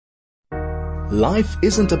Life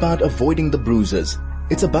isn't about avoiding the bruises.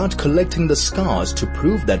 It's about collecting the scars to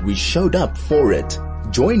prove that we showed up for it.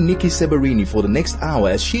 Join Nikki Seberini for the next hour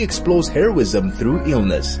as she explores heroism through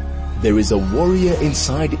illness. There is a warrior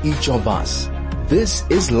inside each of us. This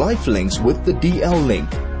is Lifelinks with the DL Link.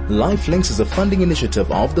 Lifelinks is a funding initiative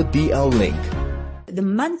of the DL Link. The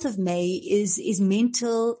month of May is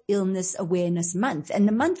Mental Illness Awareness Month, and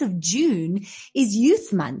the month of June is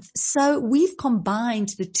Youth Month. So we've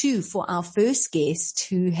combined the two for our first guest,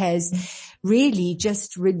 who has really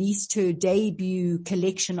just released her debut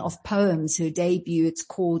collection of poems. Her debut, it's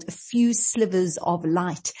called A Few Slivers of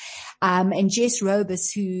Light. And Jess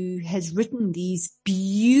Robus, who has written these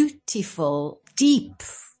beautiful, deep,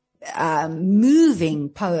 moving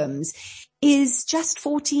poems, is just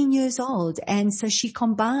 14 years old. And so she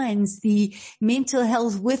combines the mental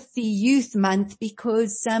health with the youth month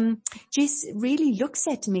because Jess really looks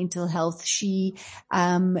at mental health. This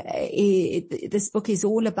book is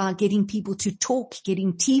all about getting people to talk,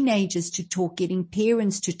 getting teenagers to talk, getting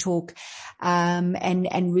parents to talk,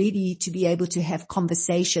 and really to be able to have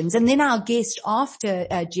conversations. And then our guest after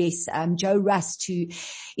Jess, Jo Rust, who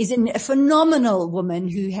is a phenomenal woman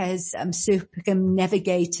who has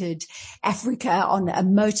circumnavigated Africa on a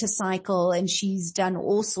motorcycle, and she's done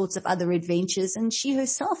all sorts of other adventures, and she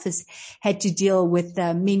herself has had to deal with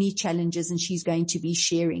many challenges, and she's going to be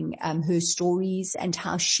sharing her stories and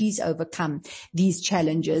how she's overcome these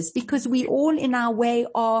challenges, because we all in our way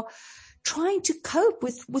are trying to cope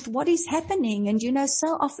with what is happening. And,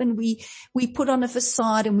 so often we put on a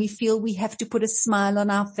facade and we feel we have to put a smile on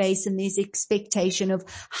our face, and there's expectation of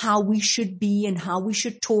how we should be and how we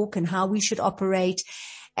should talk and how we should operate.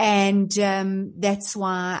 And that's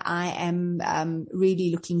why I am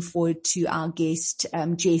really looking forward to our guest,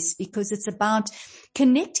 Jess, because it's about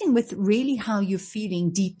connecting with really how you're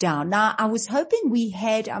feeling deep down. Now, I was hoping we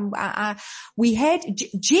had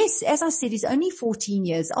Jess, as I said, is only 14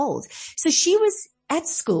 years old. So she was at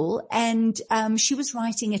school and she was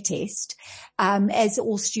writing a test, as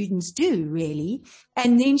all students do, really.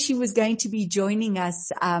 And then she was going to be joining us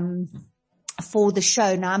for the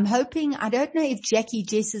show. Now I'm hoping, I don't know if Jacqui,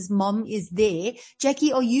 Jess's mom, is there.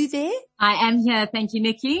 Jacqui, are you there? I am here. Thank you,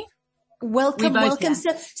 Nikki. Welcome.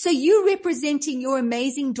 So you're representing your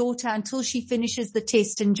amazing daughter until she finishes the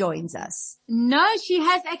test and joins us. No, she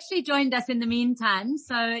has actually joined us in the meantime.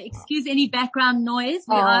 So excuse any background noise.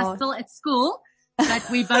 We are still at school.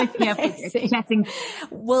 But we both here chatting.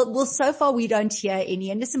 Well, so far we don't hear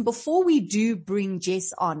any. And listen, before we do bring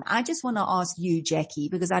Jess on, I just want to ask you,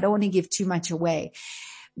 Jacqui, because I don't want to give too much away,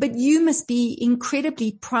 but you must be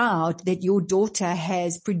incredibly proud that your daughter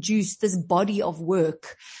has produced this body of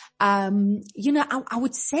work. I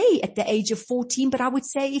would say at the age of 14, but I would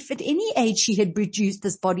say if at any age she had produced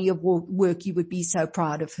this body of work, you would be so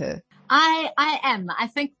proud of her. I am. I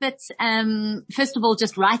think that, first of all,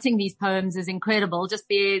 just writing these poems is incredible. Just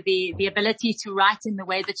the ability to write in the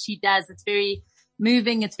way that she does. It's very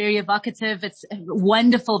moving. It's very evocative. It's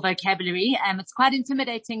wonderful vocabulary. It's quite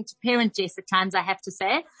intimidating to parent Jess at times, I have to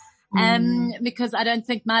say, because I don't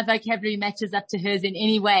think my vocabulary matches up to hers in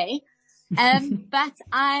any way. But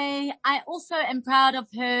I also am proud of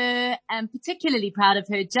her, particularly proud of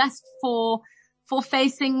her just for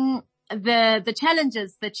facing the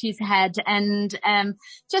challenges that she's had, and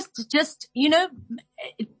just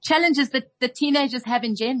challenges that the teenagers have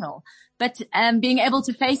in general, but being able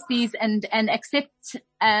to face these and accept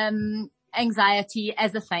anxiety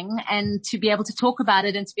as a thing, and to be able to talk about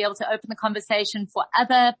it, and to be able to open the conversation for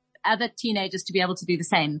other teenagers to be able to do the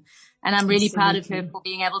same. And I'm really proud of her for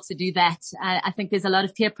being able to do that. I think there's a lot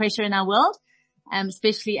of peer pressure in our world,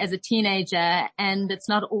 especially as a teenager, and it's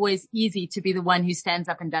not always easy to be the one who stands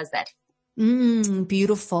up and does that.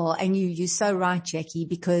 Beautiful. And you're so right, Jacqui,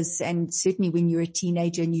 and certainly when you're a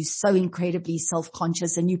teenager and you're so incredibly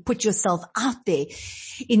self-conscious and you put yourself out there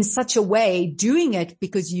in such a way, doing it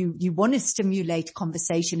because you want to stimulate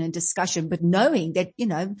conversation and discussion, but knowing that,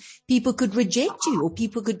 people could reject you or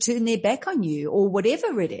people could turn their back on you or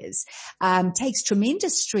whatever it is, takes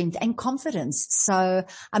tremendous strength and confidence. So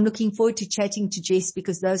I'm looking forward to chatting to Jess,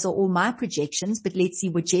 because those are all my projections, but let's see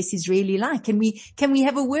what Jess is really like. Can we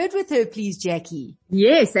have a word with her, please, Jacqui?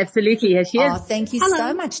 Yes, absolutely. Yes, she is. Oh, thank you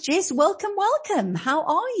so much, Jess. Welcome. How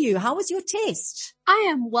are you? How was your test? I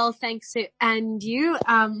am well, thanks. And you?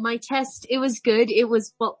 My test, it was good. It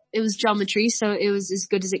was geometry, so it was as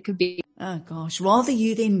good as it could be. Oh gosh, rather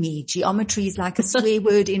you than me. Geometry is like a swear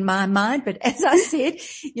word in my mind, but as I said,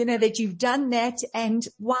 that you've done that, and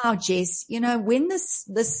wow, Jess, when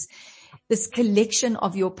this this collection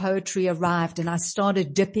of your poetry arrived, and I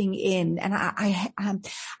started dipping in, and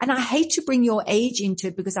I hate to bring your age into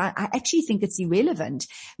it because I actually think it's irrelevant,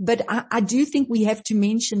 but I do think we have to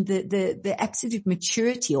mention the absolute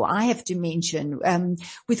maturity, or I have to mention,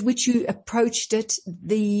 with which you approached it,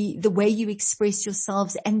 the way you express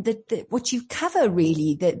yourselves, and what you cover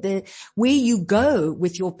really, where you go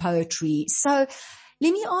with your poetry. So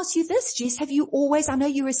let me ask you this, Jess. Have you always, I know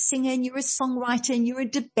you're a singer and you're a songwriter and you're a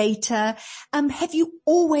debater. Have you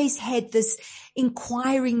always had this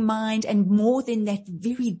inquiring mind and more than that,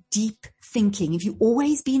 very deep thinking? Have you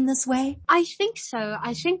always been this way? I think so.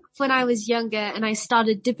 I think when I was younger and I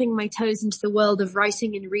started dipping my toes into the world of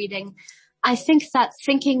writing and reading, I think that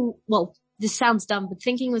thinking, well, this sounds dumb, but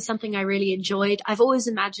thinking was something I really enjoyed. I've always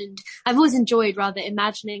enjoyed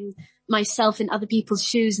imagining myself in other people's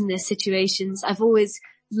shoes in their situations. I've always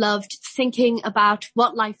loved thinking about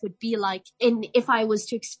what life would be like if I was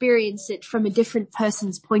to experience it from a different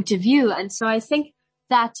person's point of view. And so I think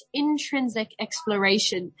that intrinsic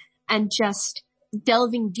exploration and just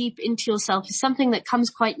delving deep into yourself is something that comes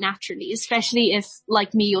quite naturally, especially if,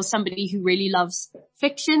 like me, you're somebody who really loves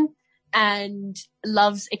fiction and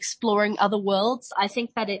loves exploring other worlds. I think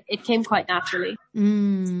that it came quite naturally.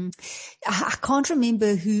 I can't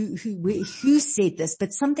remember who said this,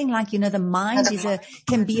 but something like, the mind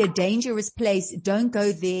can be a dangerous place. Don't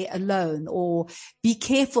go there alone, or be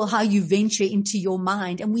careful how you venture into your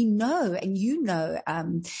mind. And we know, and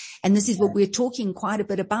and this is what we're talking quite a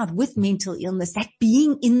bit about with mental illness, that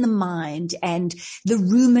being in the mind and the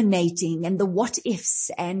ruminating and the what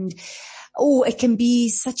ifs, and it can be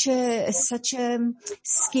such a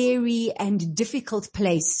scary and difficult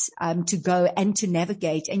place to go and to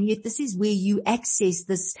navigate. And yet this is where you access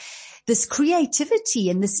this creativity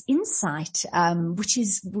and this insight,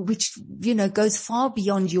 which goes far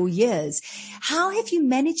beyond your years. How have you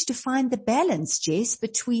managed to find the balance, Jess,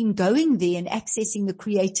 between going there and accessing the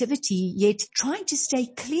creativity, yet trying to stay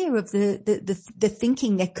clear of the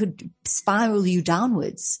thinking that could spiral you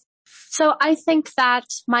downwards? So I think that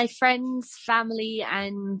my friends, family,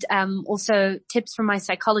 and also tips from my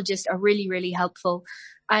psychologist are really, really helpful.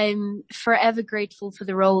 I'm forever grateful for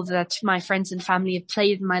the role that my friends and family have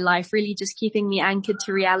played in my life, really just keeping me anchored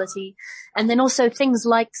to reality. And then also things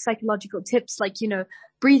like psychological tips, like,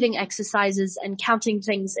 breathing exercises and counting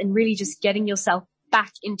things and really just getting yourself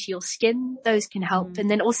back into your skin. Those can help.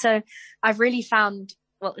 And then also I've really found,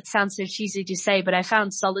 well, it sounds so cheesy to say, but I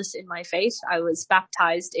found solace in my faith. I was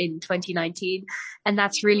baptized in 2019, and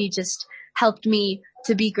that's really just helped me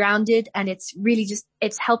to be grounded. And it's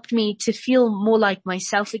helped me to feel more like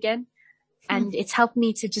myself again. And it's helped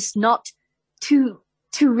me to just not to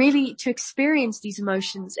experience these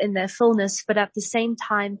emotions in their fullness, but at the same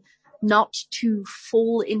time, not to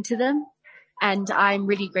fall into them. And I'm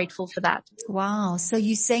really grateful for that. Wow. So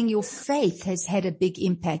you're saying your faith has had a big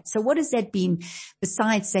impact. So what has that been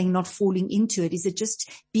besides saying not falling into it? Is it just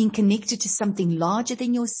being connected to something larger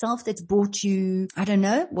than yourself that's brought you, I don't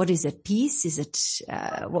know, what is it? Peace? Is it,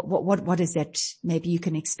 what is that? Maybe you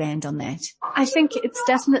can expand on that. I think it's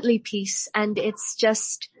definitely peace. And it's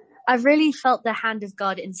just, I've really felt the hand of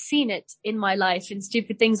God and seen it in my life in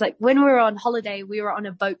stupid things. Like when we were on holiday, we were on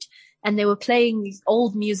a boat and they were playing these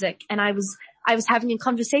old music, and I was having a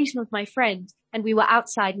conversation with my friend, and we were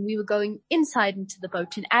outside and we were going inside into the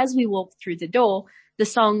boat. And as we walked through the door, the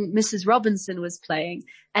song Mrs. Robinson was playing,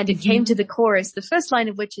 and it came to the chorus, the first line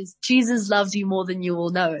of which is, Jesus loves you more than you will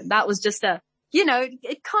know. And that was just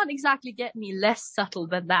it can't exactly get any less subtle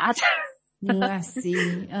than that. I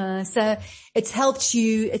see. So it's helped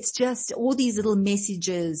you. It's just all these little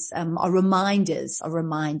messages, are reminders.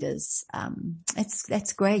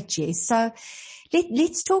 That's great, Jess. So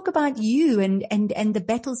let's talk about you and the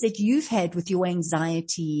battles that you've had with your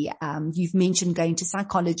anxiety. You've mentioned going to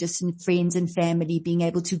psychologists and friends and family, being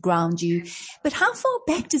able to ground you. But how far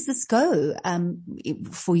back does this go,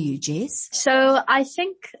 for you, Jess? So I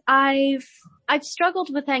think I've struggled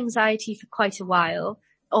with anxiety for quite a while.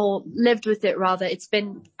 Or lived with it rather.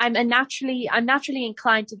 I'm naturally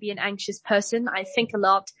inclined to be an anxious person. I think a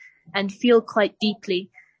lot and feel quite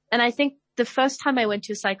deeply. And I think the first time I went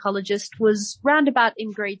to a psychologist was round about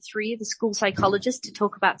in grade 3, the school psychologist, to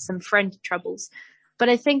talk about some friend troubles. But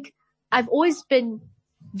I think I've always been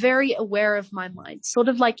very aware of my mind. Sort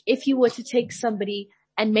of like if you were to take somebody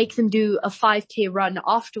and make them do a 5K run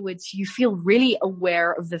afterwards, you feel really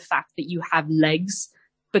aware of the fact that you have legs,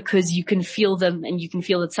 because you can feel them and you can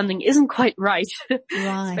feel that something isn't quite right.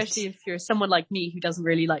 Right. Especially if you're someone like me who doesn't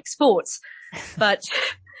really like sports. But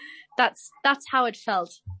that's how it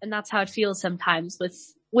felt. And that's how it feels sometimes with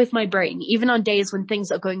with my brain. Even on days when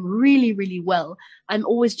things are going really, really well, I'm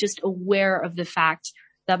always just aware of the fact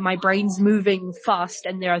that my brain's moving fast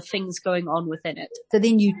and there are things going on within it. So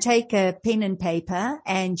then you take a pen and paper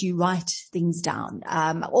and you write things down,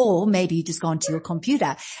 or maybe you just go onto your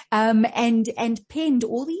computer, and penned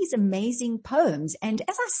all these amazing poems. And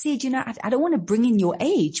as I said, I don't want to bring in your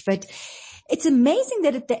age, but it's amazing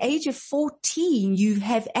that at the age of 14, you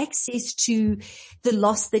have access to the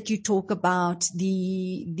loss that you talk about,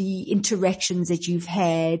 the interactions that you've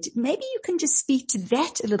had. Maybe you can just speak to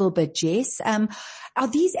that a little bit, Jess. Are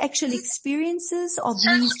these actual experiences? Are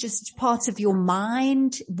these just parts of your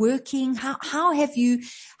mind working? How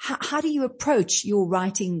do you approach your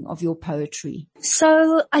writing of your poetry?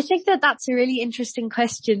 So I think that that's a really interesting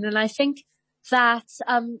question. And I think that,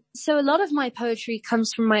 so a lot of my poetry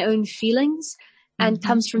comes from my own feelings and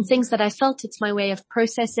comes from things that I felt. It's my way of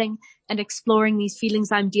processing and exploring these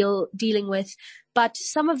feelings I'm dealing with. But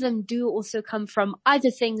some of them do also come from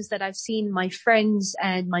either things that I've seen my friends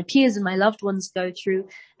and my peers and my loved ones go through.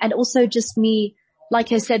 And also just me,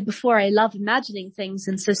 like I said before, I love imagining things.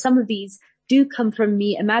 And so some of these do come from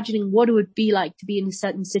me imagining what it would be like to be in a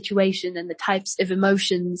certain situation and the types of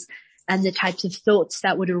emotions and the types of thoughts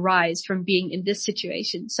that would arise from being in this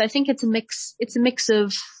situation. So I think it's a mix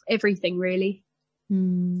of everything, really.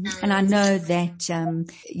 And I know that,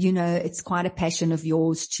 it's quite a passion of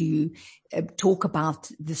yours to talk about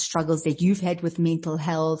the struggles that you've had with mental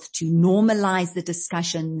health, to normalize the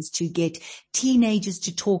discussions, to get teenagers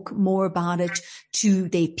to talk more about it, to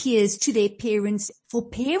their peers, to their parents, for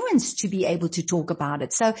parents to be able to talk about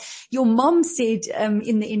it. So your mom said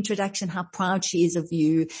in the introduction how proud she is of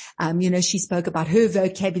you. She spoke about her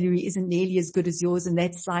vocabulary isn't nearly as good as yours, and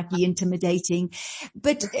that's slightly intimidating.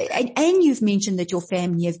 But and you've mentioned that your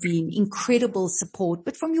family have been incredible support.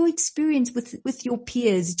 But from your experience with your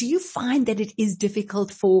peers, do you find that it is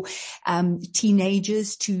difficult for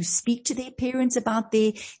teenagers to speak to their parents about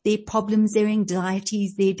their problems, their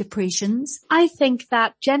anxieties, their depressions? I think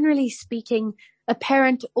that generally speaking, a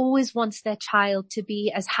parent always wants their child to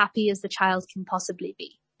be as happy as the child can possibly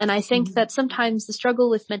be. And I think that sometimes the struggle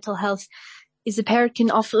with mental health is a parent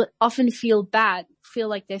can often feel bad, feel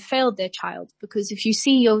like they failed their child, because if you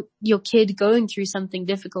see your kid going through something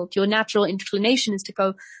difficult, your natural inclination is to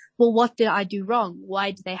go, well, what did I do wrong?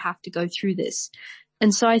 Why do they have to go through this?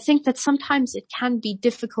 And so I think that sometimes it can be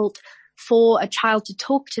difficult for a child to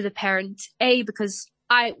talk to the parent, because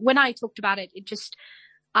when I talked about it,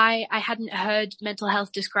 I hadn't heard mental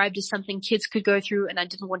health described as something kids could go through, and I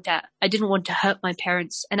didn't want to hurt my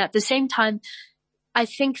parents. And at the same time, I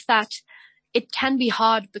think that it can be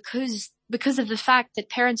hard because of the fact that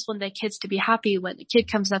parents want their kids to be happy. When the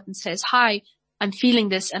kid comes up and says, hi, I'm feeling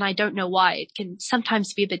this and I don't know why, it can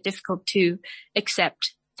sometimes be a bit difficult to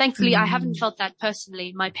accept. Thankfully, I haven't felt that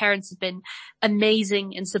personally. My parents have been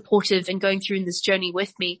amazing and supportive in going through this journey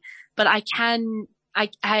with me, but I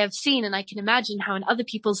have seen and I can imagine how in other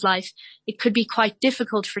people's life, it could be quite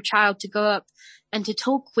difficult for a child to go up and to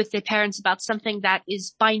talk with their parents about something that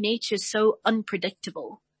is by nature so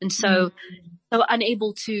unpredictable and so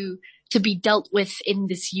unable to be dealt with in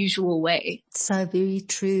this usual way. So very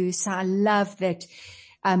true. So I love that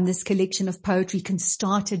this collection of poetry can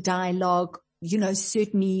start a dialogue.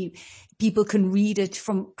 Certainly people can read it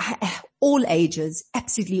from all ages,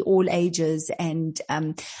 absolutely all ages, and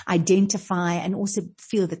identify and also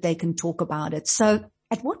feel that they can talk about it. So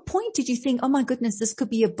at what point did you think, oh my goodness, this could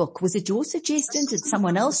be a book? Was it your suggestion? Did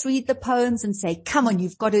someone else read the poems and say, come on,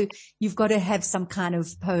 you've got to have some kind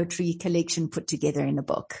of poetry collection put together in a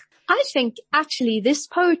book? I think actually this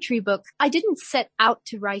poetry book, I didn't set out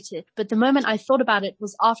to write it, but the moment I thought about it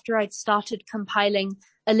was after I'd started compiling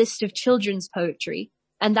a list of children's poetry.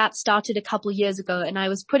 And that started a couple years ago. And I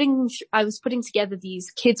was putting together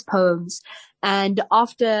these kids' poems. And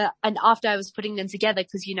after I was putting them together,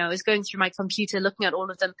 because, I was going through my computer, looking at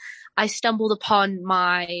all of them, I stumbled upon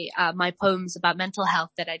my poems about mental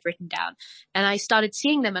health that I'd written down. And I started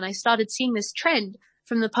seeing them, and I started seeing this trend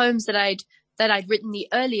from the poems that I'd written the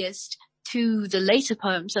earliest to the later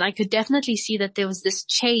poems. And I could definitely see that there was this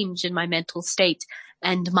change in my mental state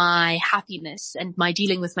and my happiness and my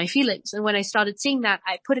dealing with my feelings. And when I started seeing that,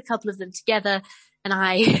 I put a couple of them together and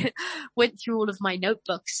I went through all of my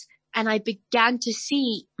notebooks, and I began to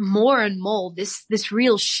see more and more this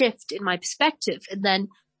real shift in my perspective. And then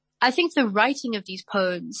I think the writing of these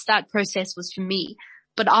poems, that process was for me.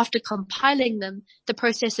 But after compiling them, the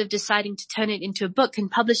process of deciding to turn it into a book and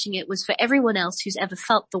publishing it was for everyone else who's ever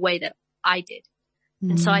felt the way that I did.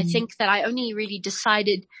 And so I think that I only really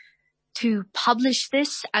decided to publish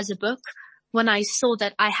this as a book when I saw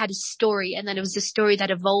that I had a story and that it was a story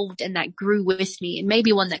that evolved and that grew with me and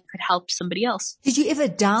maybe one that could help somebody else. Did you ever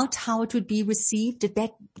doubt how it would be received?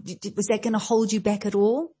 Was that going to hold you back at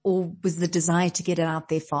all? Or was the desire to get it out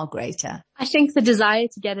there far greater? I think the desire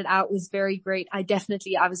to get it out was very great. I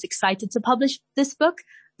was excited to publish this book,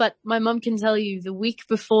 but my mum can tell you the week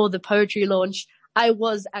before the poetry launch, I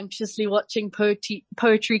was anxiously watching poetry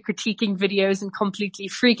critiquing videos and completely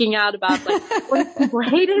freaking out about like, what if people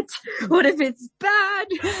hate it? What if it's bad?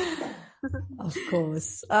 Of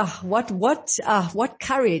course. What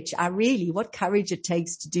courage. What courage it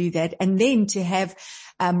takes to do that. And then to have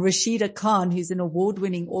Rashida Khan, who's an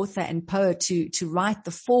award-winning author and poet, to write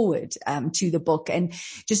the foreword to the book. And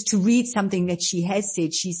just to read something that she has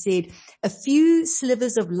said, she said, "A few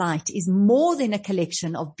slivers of light is more than a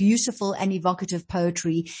collection of beautiful and evocative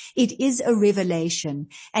poetry. It is a revelation,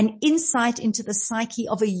 an insight into the psyche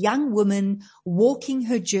of a young woman walking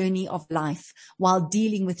her journey of life while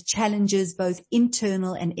dealing with challenges, both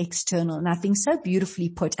internal and external." And I think so beautifully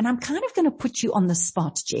put. And I'm kind of going to put you on the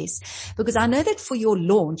spot, Jess, because I know that for your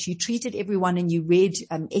launch, you treated everyone and you read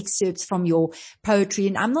excerpts from your poetry.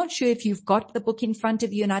 And I'm not sure if you've got the book in front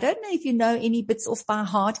of you, and I don't know if you know any bits off by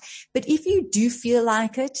heart, but if you do feel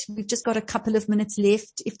like it, we've just got a couple of minutes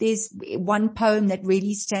left. If there's one poem that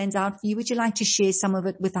really stands out for you, would you like to share some of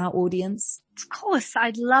it with our audience? Of course,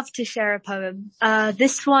 I'd love to share a poem.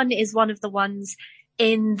 This one is one of the ones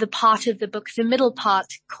in the part of the book, the middle part,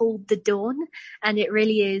 called The Dawn. And it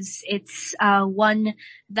really is, it's one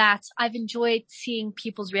that I've enjoyed seeing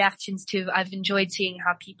people's reactions to. I've enjoyed seeing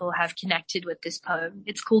how people have connected with this poem.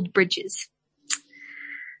 It's called Bridges.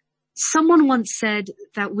 Someone once said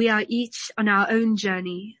that we are each on our own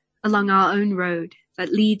journey along our own road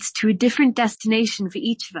that leads to a different destination for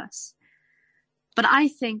each of us. But I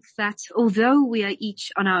think that although we are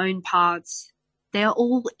each on our own paths, they are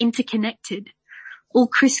all interconnected, all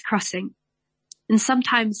crisscrossing. And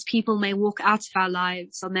sometimes people may walk out of our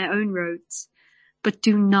lives on their own roads, but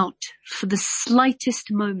do not for the slightest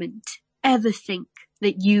moment ever think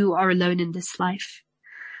that you are alone in this life,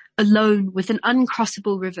 alone with an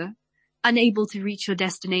uncrossable river, unable to reach your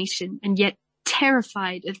destination and yet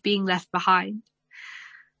terrified of being left behind.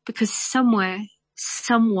 Because somewhere,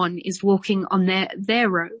 someone is walking on their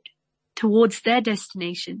road towards their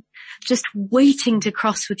destination, just waiting to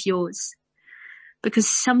cross with yours. Because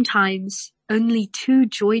sometimes only two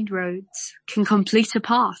joined roads can complete a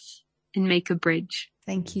path and make a bridge.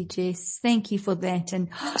 Thank you, Jess. Thank you for that. And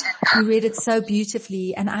you read it so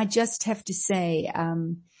beautifully. And I just have to say,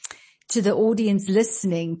 to the audience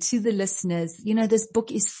listening, to the listeners, you know, this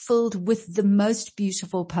book is filled with the most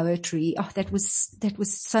beautiful poetry. Oh, that was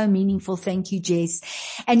so meaningful. Thank you, Jess.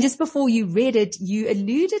 And just before you read it, you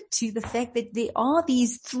alluded to the fact that there are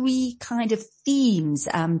these three kind of themes.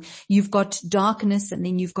 You've got darkness, and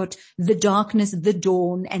then you've got the darkness, the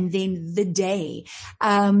dawn, and then the day.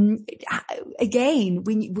 Again,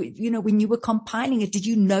 when you were compiling it, did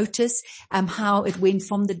you notice, how it went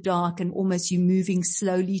from the dark and almost you moving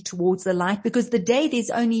slowly towards the light? Because the day, there's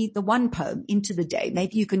only the one poem, Into the Day.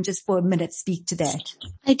 Maybe you can just for a minute speak to that.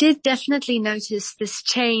 I did definitely notice this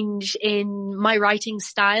change in my writing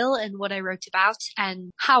style and what I wrote about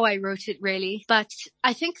and how I wrote it, really. But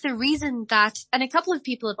I think the reason that, and a couple of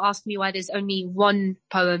people have asked me why there's only one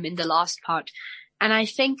poem in the last part. And I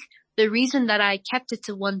think the reason that I kept it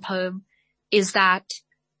to one poem is that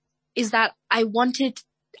I wanted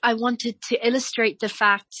to illustrate the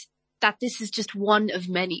fact that this is just one of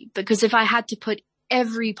many. Because if I had to put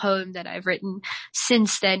every poem that I've written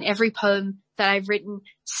since then, every poem that I've written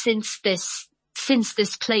since this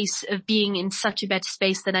place of being in such a better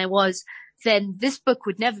space than I was, then this book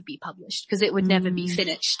would never be published because it would never be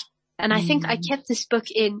finished. And I think I kept this book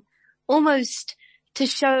in almost to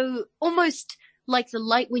show almost like the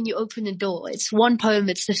light when you open the door. It's one poem.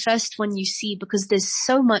 It's the first one you see because there's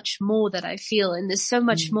so much more that I feel, and there's so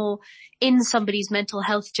much more in somebody's mental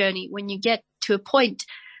health journey when you get to a point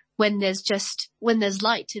when there's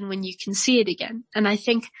light and when you can see it again. And I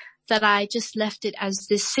think that I just left it as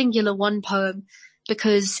this singular one poem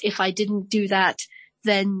because if I didn't do that,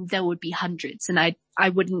 then there would be hundreds, and I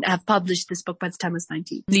wouldn't have published this book by the time I was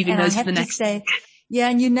 19, leaving those for the next. Yeah,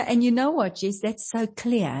 and you know what, Jess, that's so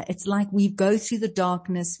clear. It's like we go through the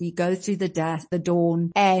darkness, we go through the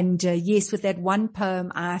dawn, and yes, with that one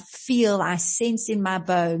poem, I sense in my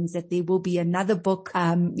bones that there will be another book,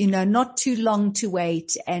 not too long to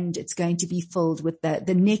wait, and it's going to be filled with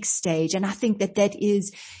the next stage. And I think that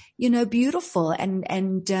is, beautiful. And I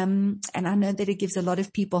know that it gives a lot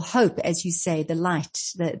of people hope, as you say, the light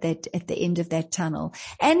that at the end of that tunnel,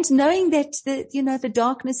 and knowing that the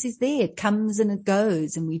darkness is there. It comes and it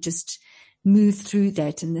goes, and we just move through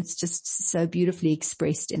that. And it's just so beautifully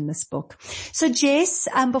expressed in this book. So Jess,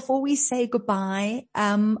 before we say goodbye,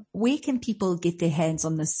 where can people get their hands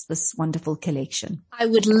on this wonderful collection? I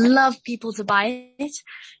would love people to buy it.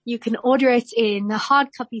 You can order it in hard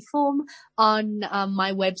copy form on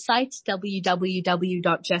my website,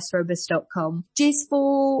 www.jessrobus.com. Jess,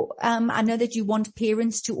 I know that you want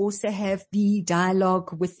parents to also have the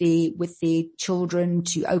dialogue with their children,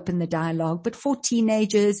 to open the dialogue, but for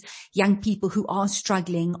teenagers, young people who are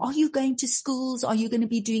struggling, are you going to schools? Are you going to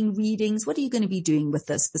be doing readings? What are you going to be doing with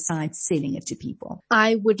this besides selling it to people?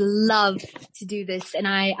 I would love to do this, and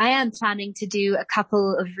I am planning to do a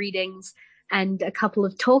couple of readings and a couple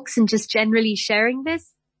of talks, and just generally sharing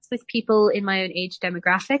this with people in my own age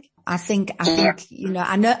demographic. I think,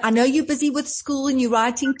 I know you're busy with school and you're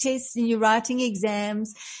writing tests and you're writing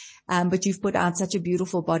exams. But you've put out such a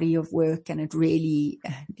beautiful body of work, and it really,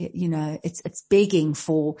 it's begging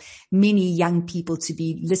for many young people to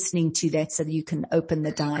be listening to that so that you can open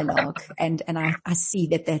the dialogue. And I see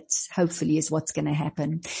that hopefully is what's going to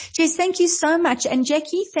happen. Jess, thank you so much. And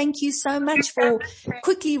Jacqui, thank you so much for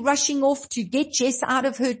quickly rushing off to get Jess out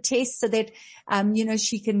of her test so that,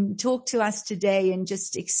 she can talk to us today and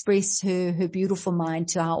just express her beautiful mind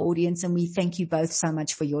to our audience. And we thank you both so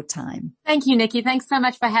much for your time. Thank you, Nikki. Thanks so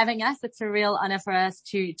much for having us. It's a real honor for us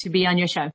to be on your show.